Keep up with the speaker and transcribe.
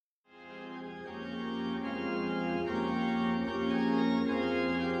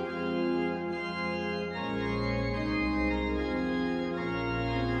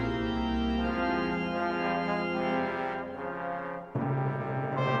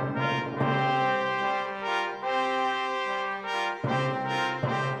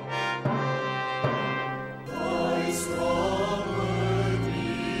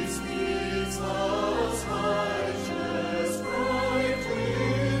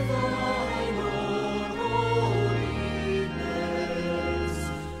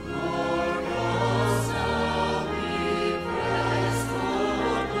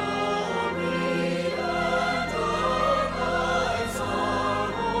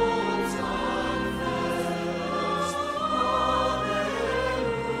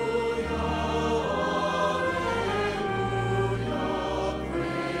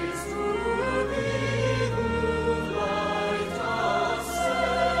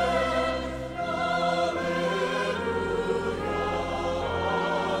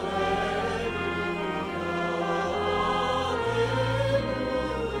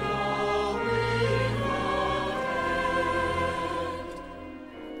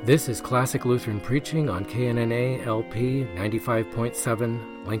This is Classic Lutheran Preaching on KNNA LP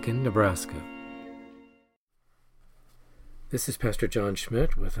 95.7, Lincoln, Nebraska. This is Pastor John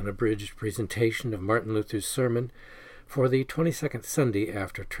Schmidt with an abridged presentation of Martin Luther's sermon for the 22nd Sunday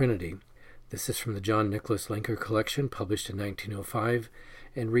after Trinity. This is from the John Nicholas Lenker collection, published in 1905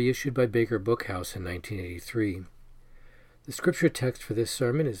 and reissued by Baker Bookhouse in 1983. The scripture text for this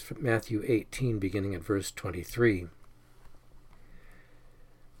sermon is from Matthew 18, beginning at verse 23.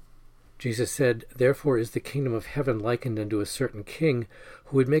 Jesus said, "Therefore is the kingdom of heaven likened unto a certain king,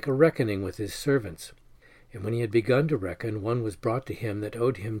 who would make a reckoning with his servants. And when he had begun to reckon, one was brought to him that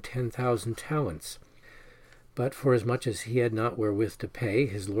owed him 10,000 talents. But forasmuch as he had not wherewith to pay,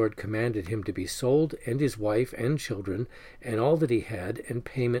 his Lord commanded him to be sold, and his wife and children, and all that he had, and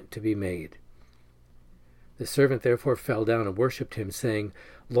payment to be made. The servant therefore fell down and worshipped him, saying,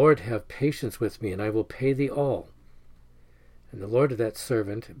 Lord, have patience with me, and I will pay thee all. And the Lord of that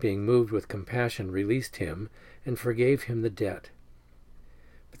servant, being moved with compassion, released him, and forgave him the debt.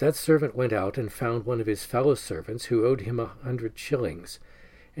 But that servant went out and found one of his fellow servants, who owed him 100 shillings.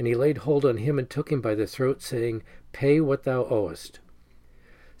 And he laid hold on him, and took him by the throat, saying, Pay what thou owest.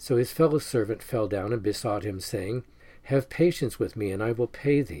 So his fellow servant fell down and besought him, saying, Have patience with me, and I will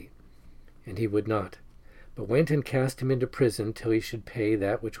pay thee. And he would not, but went and cast him into prison till he should pay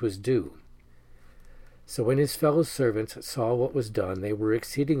that which was due. So when his fellow servants saw what was done, they were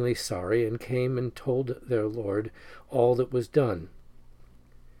exceedingly sorry, and came and told their Lord all that was done.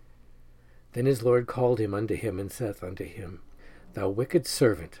 Then his Lord called him unto him, and saith unto him, Thou wicked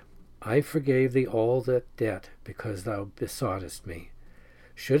servant, I forgave thee all that debt, because thou besoughtest me.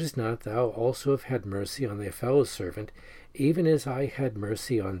 Shouldest not thou also have had mercy on thy fellow servant, even as I had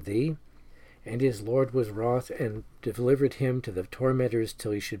mercy on thee? And his Lord was wroth, and delivered him to the tormentors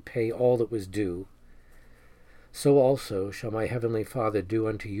till he should pay all that was due. So also shall my heavenly Father do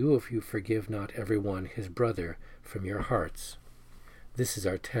unto you, if you forgive not every one his brother from your hearts." This is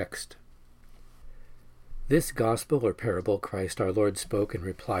our text. This gospel or parable Christ our Lord spoke in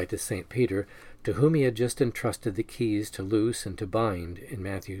reply to St. Peter, to whom he had just entrusted the keys to loose and to bind in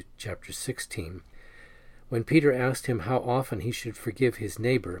Matthew chapter 16. When Peter asked him how often he should forgive his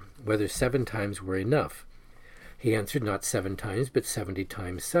neighbor, whether 7 times were enough, he answered, not 7 times, but 70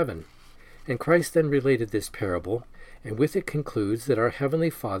 times 7. And Christ then related this parable, and with it concludes that our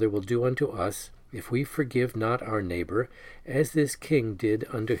heavenly Father will do unto us, if we forgive not our neighbor, as this king did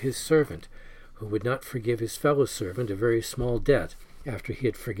unto his servant, who would not forgive his fellow servant a very small debt, after he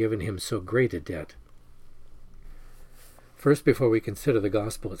had forgiven him so great a debt. First, before we consider the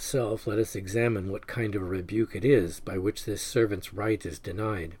gospel itself, let us examine what kind of a rebuke it is by which this servant's right is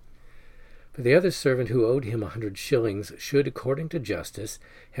denied. For the other servant who owed him 100 shillings should, according to justice,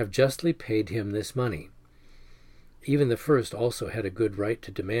 have justly paid him this money. Even the first also had a good right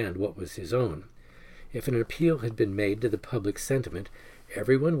to demand what was his own. If an appeal had been made to the public sentiment,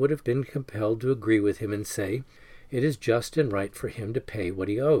 everyone would have been compelled to agree with him and say, it is just and right for him to pay what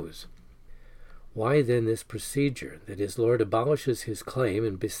he owes. Why then this procedure, that his Lord abolishes his claim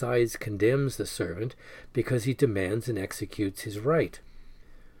and besides condemns the servant because he demands and executes his right?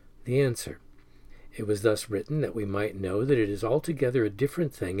 The answer: it was thus written that we might know that it is altogether a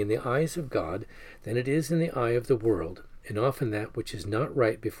different thing in the eyes of God than it is in the eye of the world, and often that which is not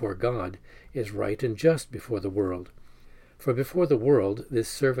right before God is right and just before the world. For before the world this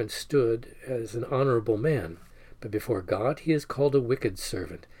servant stood as an honorable man, but before God he is called a wicked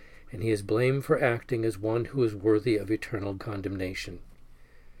servant, and he is blamed for acting as one who is worthy of eternal condemnation.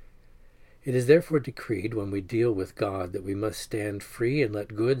 It is therefore decreed when we deal with God that we must stand free and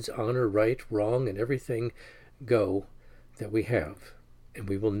let goods, honor, right, wrong, and everything go that we have. And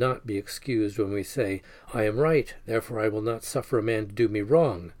we will not be excused when we say, I am right, therefore I will not suffer a man to do me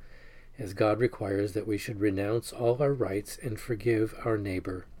wrong, as God requires that we should renounce all our rights and forgive our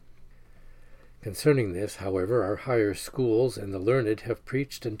neighbor. Concerning this, however, our higher schools and the learned have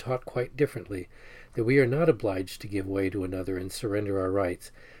preached and taught quite differently, that we are not obliged to give way to another and surrender our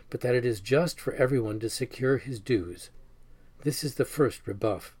rights, but that it is just for everyone to secure his dues. This is the first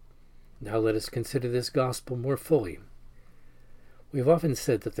rebuff. Now let us consider this gospel more fully. We have often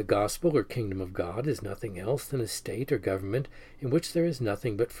said that the gospel or kingdom of God is nothing else than a state or government in which there is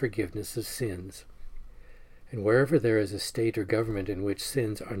nothing but forgiveness of sins. And wherever there is a state or government in which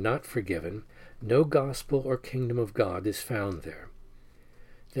sins are not forgiven, no gospel or kingdom of God is found there.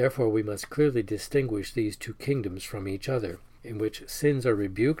 Therefore we must clearly distinguish these two kingdoms from each other, in which sins are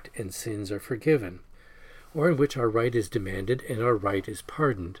rebuked and sins are forgiven, or in which our right is demanded and our right is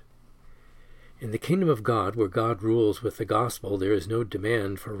pardoned. In the kingdom of God, where God rules with the gospel, there is no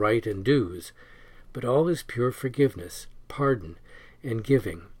demand for right and dues, but all is pure forgiveness, pardon, and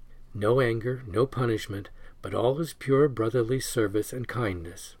giving, no anger, no punishment, but all is pure brotherly service and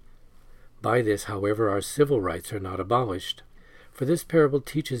kindness. By this, however, our civil rights are not abolished. For this parable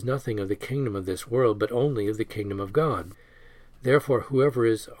teaches nothing of the kingdom of this world, but only of the kingdom of God. Therefore, whoever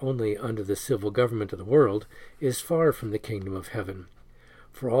is only under the civil government of the world is far from the kingdom of heaven.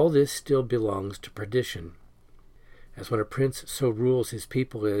 For all this still belongs to perdition. As when a prince so rules his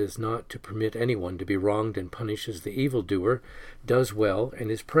people as not to permit anyone to be wronged and punishes the evildoer, does well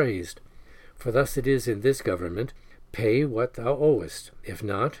and is praised. For thus it is in this government, pay what thou owest. If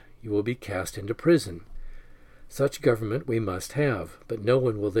not, you will be cast into prison. Such government we must have, but no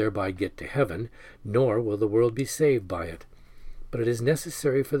one will thereby get to heaven, nor will the world be saved by it. But it is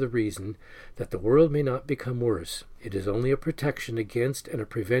necessary for the reason that the world may not become worse. It is only a protection against and a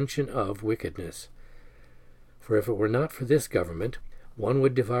prevention of wickedness. For if it were not for this government, one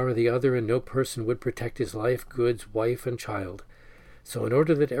would devour the other, and no person would protect his life, goods, wife, and child. So in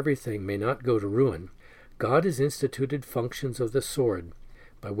order that everything may not go to ruin, God has instituted functions of the sword,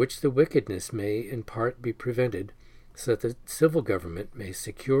 by which the wickedness may in part be prevented, so that the civil government may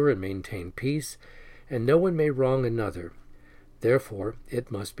secure and maintain peace, and no one may wrong another. Therefore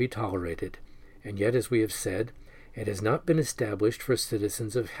it must be tolerated. And yet, as we have said, it has not been established for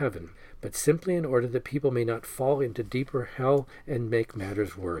citizens of heaven, but simply in order that people may not fall into deeper hell and make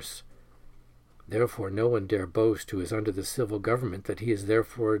matters worse. Therefore no one dare boast who is under the civil government that he is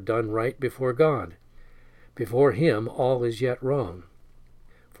therefore done right before God. Before him all is yet wrong.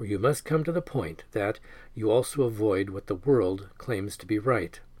 For you must come to the point that you also avoid what the world claims to be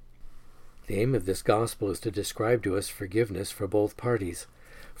right. The aim of this gospel is to describe to us forgiveness for both parties.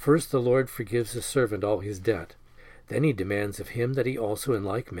 First, the Lord forgives the servant all his debt. Then he demands of him that he also in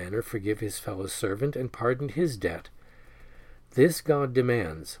like manner forgive his fellow servant and pardon his debt. This God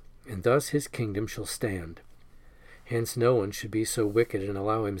demands, and thus his kingdom shall stand. Hence no one should be so wicked and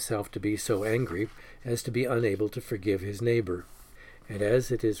allow himself to be so angry as to be unable to forgive his neighbor. And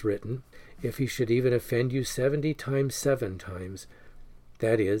as it is written, if he should even offend you 70 times 7 times,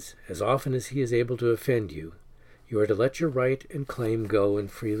 that is, as often as he is able to offend you, you are to let your right and claim go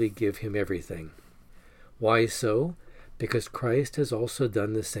and freely give him everything. Why so? Because Christ has also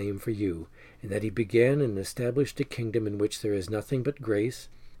done the same for you, in that he began and established a kingdom in which there is nothing but grace,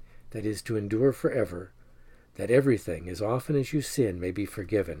 that is to endure forever, that everything, as often as you sin, may be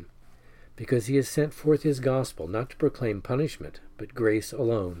forgiven, because he has sent forth his gospel, not to proclaim punishment, but grace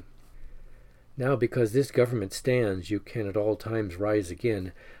alone. Now, because this government stands, you can at all times rise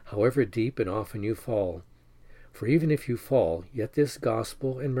again, however deep and often you fall. For even if you fall, yet this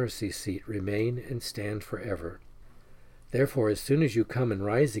gospel and mercy seat remain and stand forever. Therefore, as soon as you come and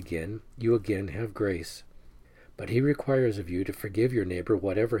rise again, you again have grace. But he requires of you to forgive your neighbor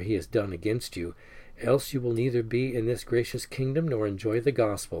whatever he has done against you, else you will neither be in this gracious kingdom nor enjoy the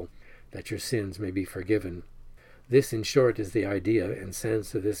gospel, that your sins may be forgiven. This, in short, is the idea and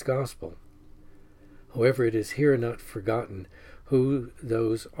sense of this gospel. However, it is here not forgotten who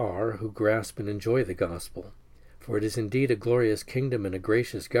those are who grasp and enjoy the gospel. For it is indeed a glorious kingdom and a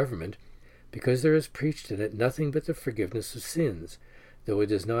gracious government, because there is preached in it nothing but the forgiveness of sins, though it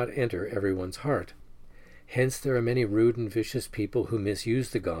does not enter everyone's heart. Hence there are many rude and vicious people who misuse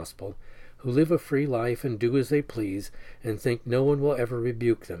the gospel, who live a free life and do as they please, and think no one will ever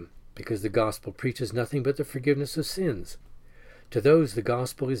rebuke them, because the gospel preaches nothing but the forgiveness of sins. To those the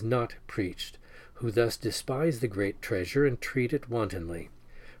gospel is not preached, who thus despise the great treasure and treat it wantonly.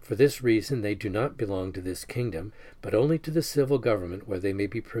 For this reason they do not belong to this kingdom, but only to the civil government, where they may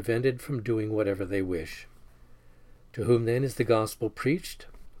be prevented from doing whatever they wish. To whom then is the gospel preached?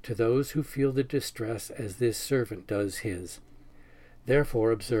 To those who feel the distress as this servant does his.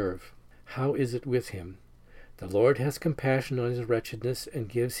 Therefore observe, how is it with him? The Lord has compassion on his wretchedness and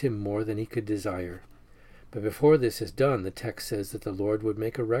gives him more than he could desire. But before this is done, the text says that the Lord would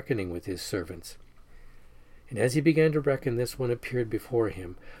make a reckoning with his servants. And as he began to reckon, this one appeared before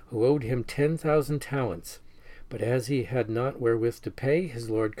him, who owed him 10,000 talents. But as he had not wherewith to pay, his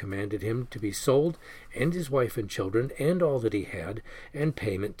Lord commanded him to be sold, and his wife and children, and all that he had, and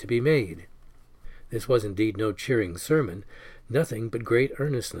payment to be made. This was indeed no cheering sermon, nothing but great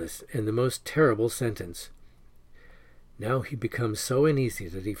earnestness, and the most terrible sentence. Now he becomes so uneasy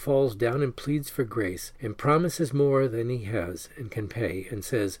that he falls down and pleads for grace, and promises more than he has and can pay, and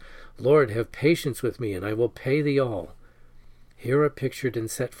says, Lord, have patience with me, and I will pay thee all. Here are pictured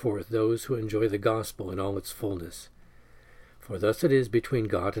and set forth those who enjoy the gospel in all its fullness. For thus it is between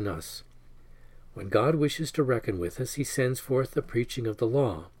God and us. When God wishes to reckon with us, he sends forth the preaching of the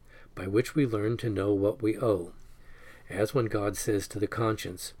law, by which we learn to know what we owe. As when God says to the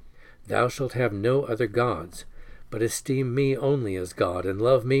conscience, Thou shalt have no other gods, but esteem me only as God, and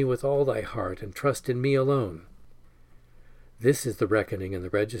love me with all thy heart, and trust in me alone. This is the reckoning in the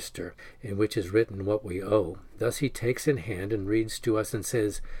register, in which is written what we owe. Thus he takes in hand and reads to us and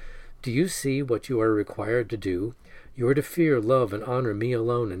says, Do you see what you are required to do? You are to fear, love, and honor me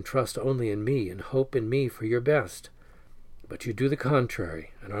alone, and trust only in me, and hope in me for your best. But you do the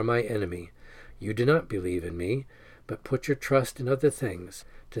contrary, and are my enemy. You do not believe in me, but put your trust in other things.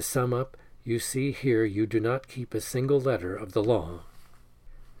 To sum up, you see here you do not keep a single letter of the law.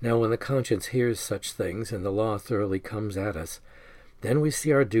 Now when the conscience hears such things, and the law thoroughly comes at us, then we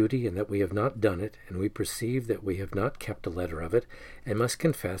see our duty, and that we have not done it, and we perceive that we have not kept a letter of it, and must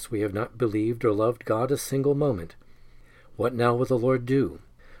confess we have not believed or loved God a single moment. What now will the Lord do?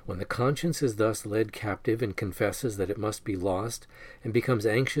 When the conscience is thus led captive and confesses that it must be lost, and becomes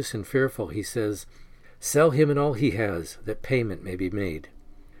anxious and fearful, he says, Sell him and all he has, that payment may be made.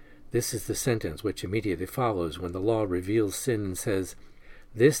 This is the sentence which immediately follows when the law reveals sin and says,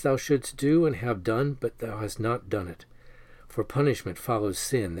 This thou shouldst do and have done, but thou hast not done it. For punishment follows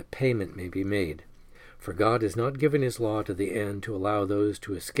sin, that payment may be made. For God has not given his law to the end to allow those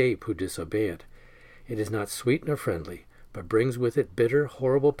to escape who disobey it. It is not sweet nor friendly, but brings with it bitter,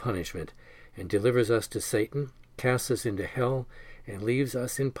 horrible punishment, and delivers us to Satan, casts us into hell, and leaves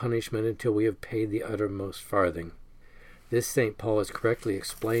us in punishment until we have paid the uttermost farthing. This St. Paul has correctly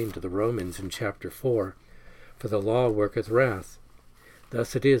explained to the Romans in chapter 4, For the law worketh wrath.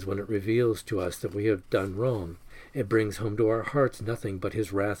 Thus it is when it reveals to us that we have done wrong. It brings home to our hearts nothing but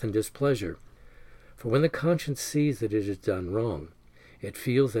his wrath and displeasure. For when the conscience sees that it has done wrong, it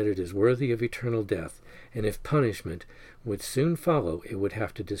feels that it is worthy of eternal death, and if punishment would soon follow, it would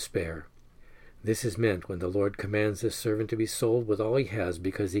have to despair. This is meant when the Lord commands his servant to be sold with all he has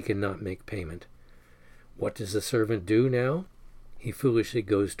because he cannot make payment. What does the servant do now? He foolishly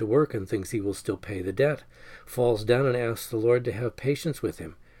goes to work and thinks he will still pay the debt, falls down and asks the Lord to have patience with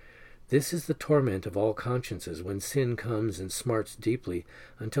him. This is the torment of all consciences when sin comes and smarts deeply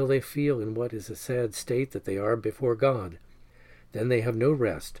until they feel in what is a sad state that they are before God. Then they have no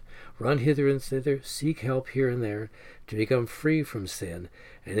rest, run hither and thither, seek help here and there, to become free from sin,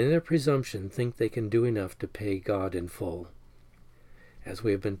 and in their presumption think they can do enough to pay God in full. As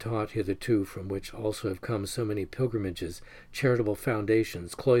we have been taught hitherto, from which also have come so many pilgrimages, charitable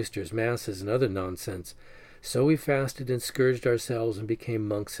foundations, cloisters, masses, and other nonsense, so we fasted and scourged ourselves and became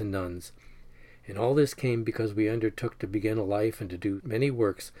monks and nuns. And all this came because we undertook to begin a life and to do many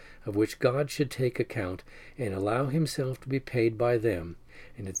works of which God should take account and allow himself to be paid by them,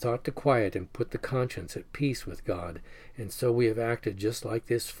 and had thought to quiet and put the conscience at peace with God, and so we have acted just like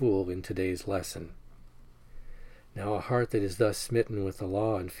this fool in today's lesson. Now a heart that is thus smitten with the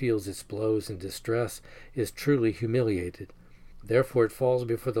law and feels its blows and distress is truly humiliated. Therefore it falls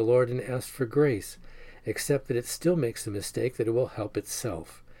before the Lord and asks for grace, except that it still makes the mistake that it will help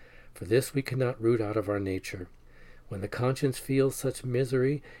itself. For this we cannot root out of our nature. When the conscience feels such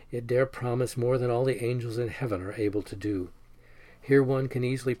misery, it dare promise more than all the angels in heaven are able to do. Here one can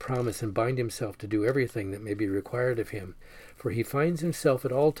easily promise and bind himself to do everything that may be required of him, for he finds himself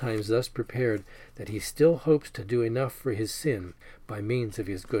at all times thus prepared that he still hopes to do enough for his sin by means of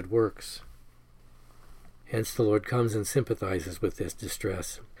his good works. Hence the Lord comes and sympathizes with this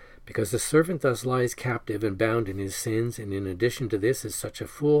distress. Because the servant thus lies captive and bound in his sins, and in addition to this is such a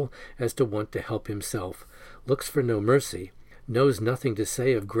fool as to want to help himself, looks for no mercy, knows nothing to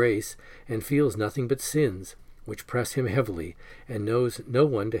say of grace, and feels nothing but sins, which press him heavily, and knows no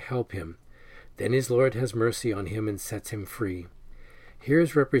one to help him. Then his Lord has mercy on him and sets him free. Here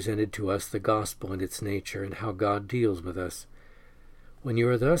is represented to us the gospel and its nature, and how God deals with us. When you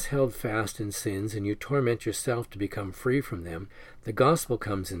are thus held fast in sins, and you torment yourself to become free from them, the gospel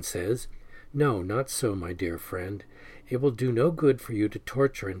comes and says, No, not so, my dear friend. It will do no good for you to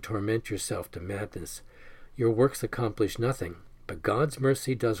torture and torment yourself to madness. Your works accomplish nothing, but God's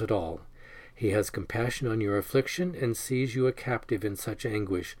mercy does it all. He has compassion on your affliction, and sees you a captive in such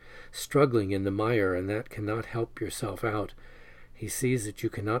anguish, struggling in the mire, and that cannot help yourself out. He sees that you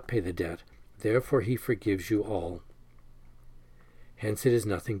cannot pay the debt, therefore he forgives you all. Hence it is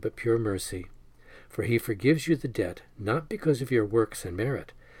nothing but pure mercy. For he forgives you the debt, not because of your works and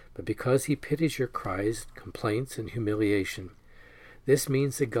merit, but because he pities your cries, complaints, and humiliation. This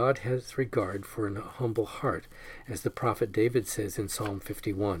means that God has regard for an humble heart, as the prophet David says in Psalm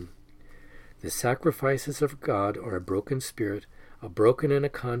 51. The sacrifices of God are a broken spirit, a broken and a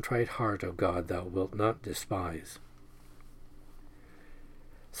contrite heart, O God, thou wilt not despise.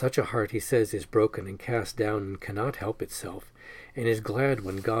 Such a heart, he says, is broken and cast down and cannot help itself, and is glad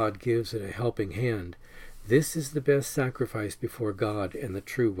when God gives it a helping hand. This is the best sacrifice before God and the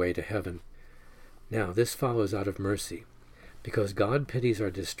true way to heaven. Now this follows out of mercy. Because God pities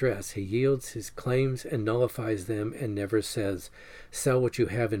our distress, he yields his claims and nullifies them, and never says, "Sell what you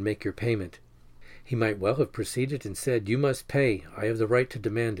have and make your payment." He might well have proceeded and said, "You must pay. I have the right to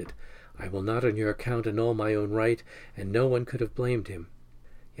demand it. I will not on your account annul my own right," and no one could have blamed him.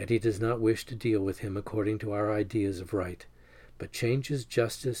 Yet he does not wish to deal with him according to our ideas of right, but changes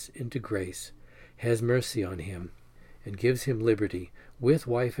justice into grace, has mercy on him, and gives him liberty, with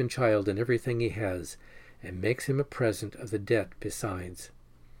wife and child and everything he has, and makes him a present of the debt besides.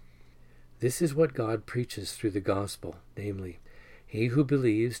 This is what God preaches through the gospel, namely, he who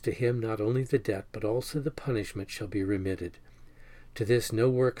believes, to him not only the debt but also the punishment shall be remitted. To this no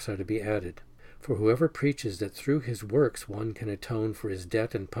works are to be added, for whoever preaches that through his works one can atone for his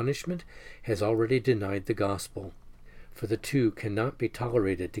debt and punishment has already denied the gospel. For the two cannot be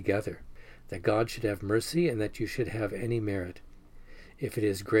tolerated together, that God should have mercy and that you should have any merit. If it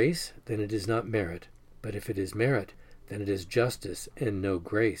is grace, then it is not merit. But if it is merit, then it is justice and no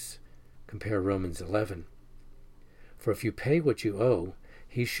grace. Compare Romans 11. For if you pay what you owe,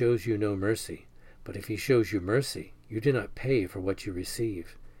 he shows you no mercy. But if he shows you mercy, you do not pay for what you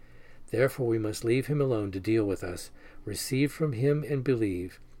receive. Therefore we must leave him alone to deal with us, receive from him and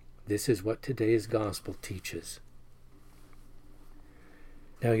believe. This is what today's gospel teaches.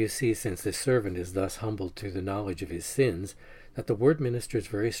 Now you see, since this servant is thus humbled through the knowledge of his sins, that the word ministers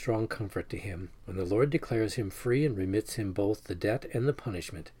very strong comfort to him, when the Lord declares him free and remits him both the debt and the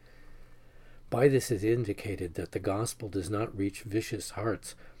punishment. By this is indicated that the gospel does not reach vicious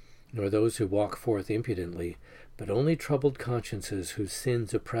hearts, nor those who walk forth impudently, but only troubled consciences whose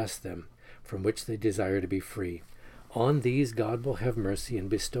sins oppress them, from which they desire to be free. On these God will have mercy and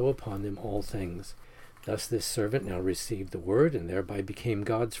bestow upon them all things. Thus this servant now received the word, and thereby became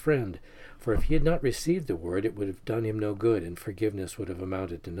God's friend. For if he had not received the word, it would have done him no good, and forgiveness would have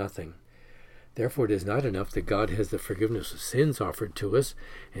amounted to nothing. Therefore it is not enough that God has the forgiveness of sins offered to us,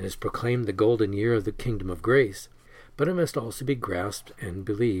 and has proclaimed the golden year of the kingdom of grace, but it must also be grasped and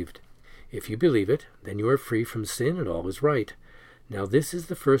believed. If you believe it, then you are free from sin, and all is right. Now this is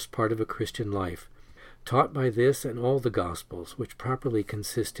the first part of a Christian life, taught by this and all the Gospels, which properly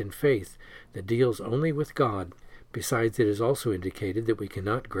consist in faith, that deals only with God. Besides, it is also indicated that we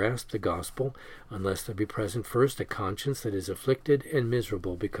cannot grasp the gospel unless there be present first a conscience that is afflicted and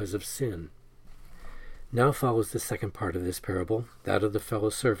miserable because of sin. Now follows the second part of this parable, that of the fellow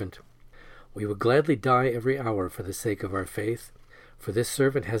servant. We would gladly die every hour for the sake of our faith, for this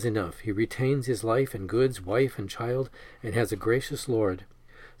servant has enough. He retains his life and goods, wife and child, and has a gracious Lord.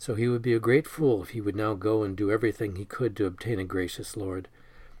 So he would be a great fool if he would now go and do everything he could to obtain a gracious Lord.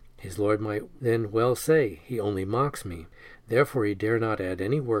 His Lord might then well say, "He only mocks me." Therefore he dare not add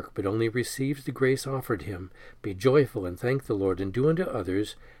any work, but only receives the grace offered him. Be joyful and thank the Lord, and do unto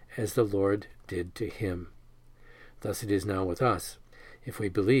others as the Lord did to him. Thus it is now with us. If we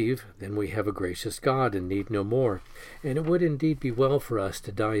believe, then we have a gracious God, and need no more. And it would indeed be well for us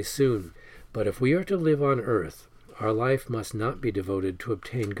to die soon. But if we are to live on earth, our life must not be devoted to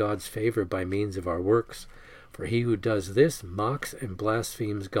obtain God's favor by means of our works, for he who does this mocks and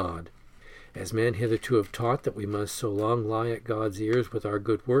blasphemes God. As men hitherto have taught that we must so long lie at God's ears with our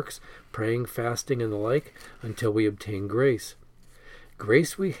good works, praying, fasting, and the like, until we obtain grace.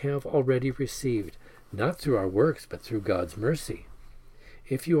 Grace we have already received, not through our works, but through God's mercy.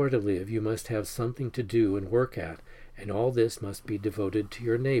 If you are to live, you must have something to do and work at, and all this must be devoted to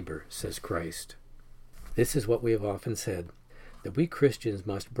your neighbor, says Christ. This is what we have often said, that we Christians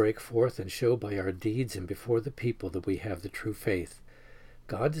must break forth and show by our deeds and before the people that we have the true faith.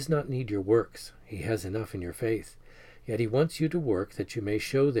 God does not need your works. He has enough in your faith. Yet he wants you to work that you may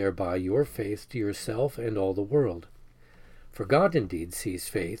show thereby your faith to yourself and all the world. For God indeed sees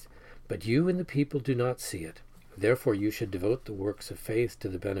faith, but you and the people do not see it. Therefore you should devote the works of faith to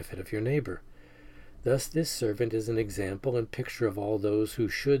the benefit of your neighbor. Thus this servant is an example and picture of all those who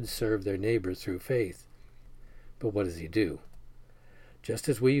should serve their neighbor through faith. But what does he do? Just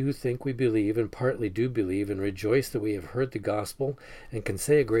as we who think we believe and partly do believe and rejoice that we have heard the gospel and can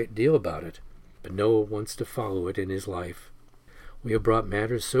say a great deal about it, but no one wants to follow it in his life. We have brought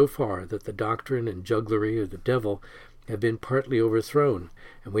matters so far that the doctrine and jugglery of the devil have been partly overthrown,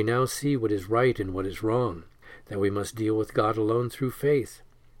 and we now see what is right and what is wrong, that we must deal with God alone through faith,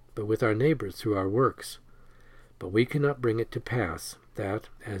 but with our neighbor through our works. But we cannot bring it to pass that,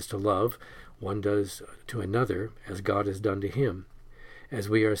 as to love, one does to another as God has done to him, as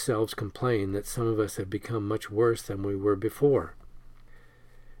we ourselves complain that some of us have become much worse than we were before.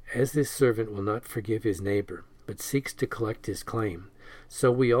 As this servant will not forgive his neighbor, but seeks to collect his claim,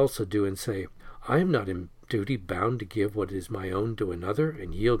 so we also do and say, I am not in duty bound to give what is my own to another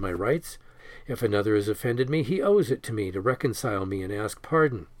and yield my rights. If another has offended me, he owes it to me to reconcile me and ask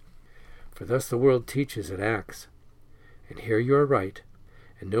pardon. For thus the world teaches and acts. And here you are right,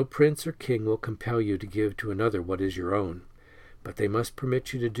 and no prince or king will compel you to give to another what is your own, but they must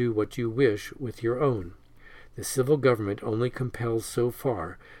permit you to do what you wish with your own. The civil government only compels so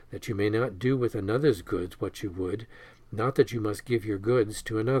far that you may not do with another's goods what you would, not that you must give your goods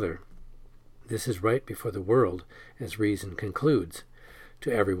to another. This is right before the world, as reason concludes.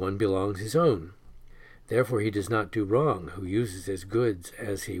 To everyone belongs his own. Therefore he does not do wrong who uses his goods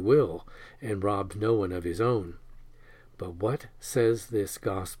as he will, and robs no one of his own. But what says this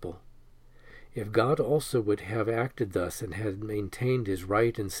gospel? If God also would have acted thus and had maintained his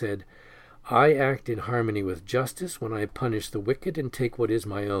right and said, I act in harmony with justice when I punish the wicked and take what is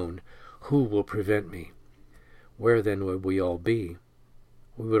my own, who will prevent me? Where then would we all be?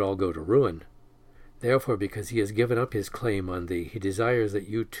 We would all go to ruin. Therefore, because he has given up his claim on thee, he desires that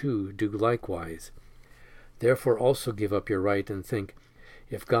you too do likewise. Therefore also give up your right and think,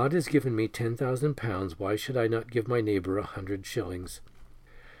 if God has given me 10,000 pounds, why should I not give my neighbor 100 shillings?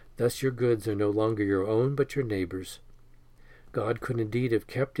 Thus your goods are no longer your own, but your neighbor's. God could indeed have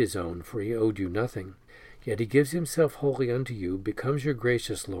kept his own, for he owed you nothing. Yet he gives himself wholly unto you, becomes your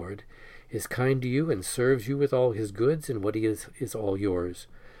gracious Lord, is kind to you, and serves you with all his goods, and what he is all yours.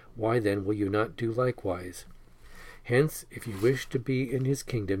 Why then will you not do likewise? Hence, if you wish to be in his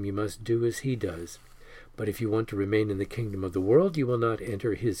kingdom, you must do as he does. But if you want to remain in the kingdom of the world, you will not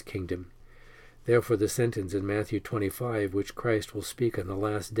enter his kingdom. Therefore the sentence in Matthew 25, which Christ will speak on the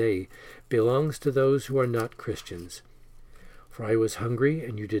last day, belongs to those who are not Christians. For I was hungry,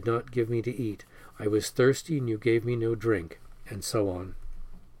 and you did not give me to eat. I was thirsty, and you gave me no drink, and so on.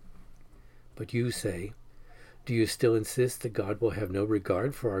 But you say, do you still insist that God will have no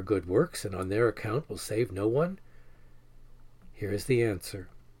regard for our good works, and on their account will save no one? Here is the answer.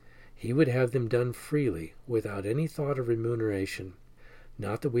 He would have them done freely, without any thought of remuneration,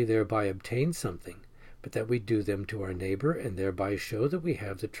 not that we thereby obtain something, but that we do them to our neighbor, and thereby show that we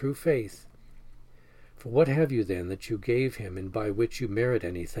have the true faith. For what have you then that you gave him, and by which you merit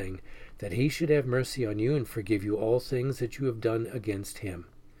anything, that he should have mercy on you and forgive you all things that you have done against him?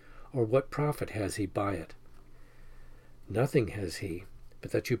 Or what profit has he by it? Nothing has he,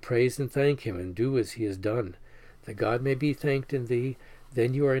 but that you praise and thank him, and do as he has done, that God may be thanked in thee.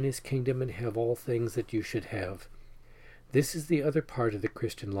 Then you are in his kingdom and have all things that you should have. This is the other part of the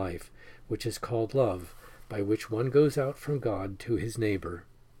Christian life, which is called love, by which one goes out from God to his neighbor.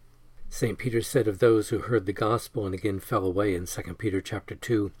 St. Peter said of those who heard the gospel and again fell away in 2 Peter chapter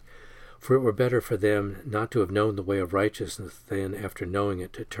 2, For it were better for them not to have known the way of righteousness than, after knowing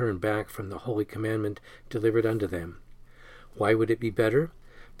it, to turn back from the holy commandment delivered unto them. Why would it be better?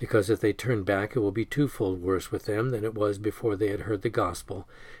 Because if they turn back, it will be twofold worse with them than it was before they had heard the gospel,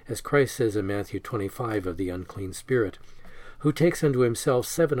 as Christ says in Matthew 25 of the unclean spirit, who takes unto himself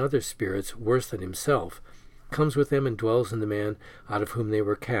 7 other spirits worse than himself, comes with them and dwells in the man out of whom they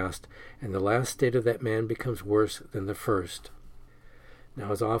were cast, and the last state of that man becomes worse than the first.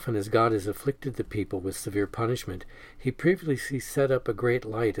 Now as often as God has afflicted the people with severe punishment, he previously set up a great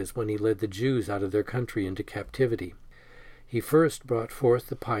light, as when he led the Jews out of their country into captivity. He first brought forth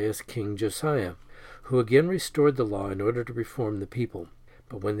the pious King Josiah, who again restored the law in order to reform the people.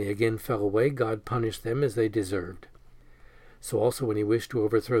 But when they again fell away, God punished them as they deserved. So also when he wished to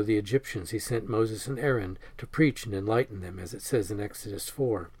overthrow the Egyptians, he sent Moses and Aaron to preach and enlighten them, as it says in Exodus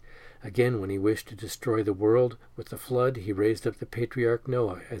 4. Again, when he wished to destroy the world with the flood, he raised up the patriarch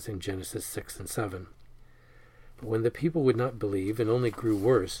Noah, as in Genesis 6 and 7. But when the people would not believe and only grew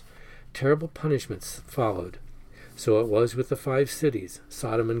worse, terrible punishments followed. So it was with the 5 cities.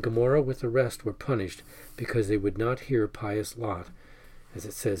 Sodom and Gomorrah with the rest were punished because they would not hear pious Lot, as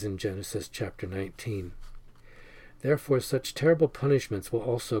it says in Genesis chapter 19. Therefore such terrible punishments will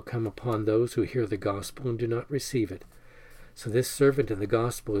also come upon those who hear the gospel and do not receive it. So this servant in the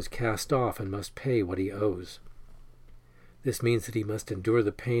gospel is cast off and must pay what he owes. This means that he must endure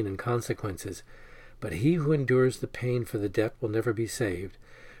the pain and consequences, but he who endures the pain for the debt will never be saved.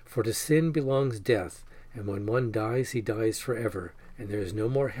 For to sin belongs death, and when one dies, he dies forever, and there is no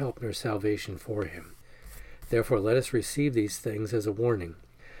more help nor salvation for him. Therefore let us receive these things as a warning.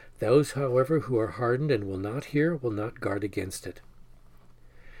 Those, however, who are hardened and will not hear, will not guard against it.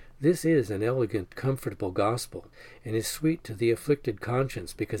 This is an elegant, comfortable gospel, and is sweet to the afflicted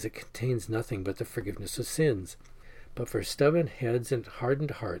conscience, because it contains nothing but the forgiveness of sins. But for stubborn heads and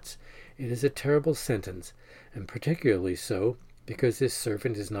hardened hearts, it is a terrible sentence, and particularly so, because this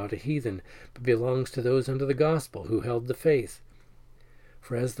servant is not a heathen, but belongs to those under the gospel who held the faith.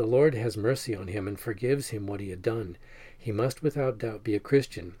 For as the Lord has mercy on him and forgives him what he had done, he must without doubt be a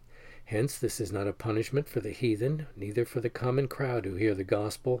Christian. Hence this is not a punishment for the heathen, neither for the common crowd who hear the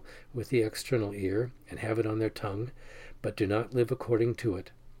gospel with the external ear, and have it on their tongue, but do not live according to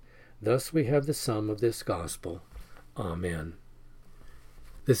it. Thus we have the sum of this gospel. Amen.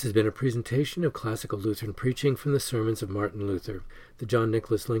 This has been a presentation of Classical Lutheran Preaching from the Sermons of Martin Luther, the John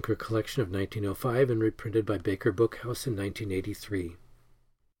Nicholas Linker collection of 1905 and reprinted by Baker Bookhouse in 1983.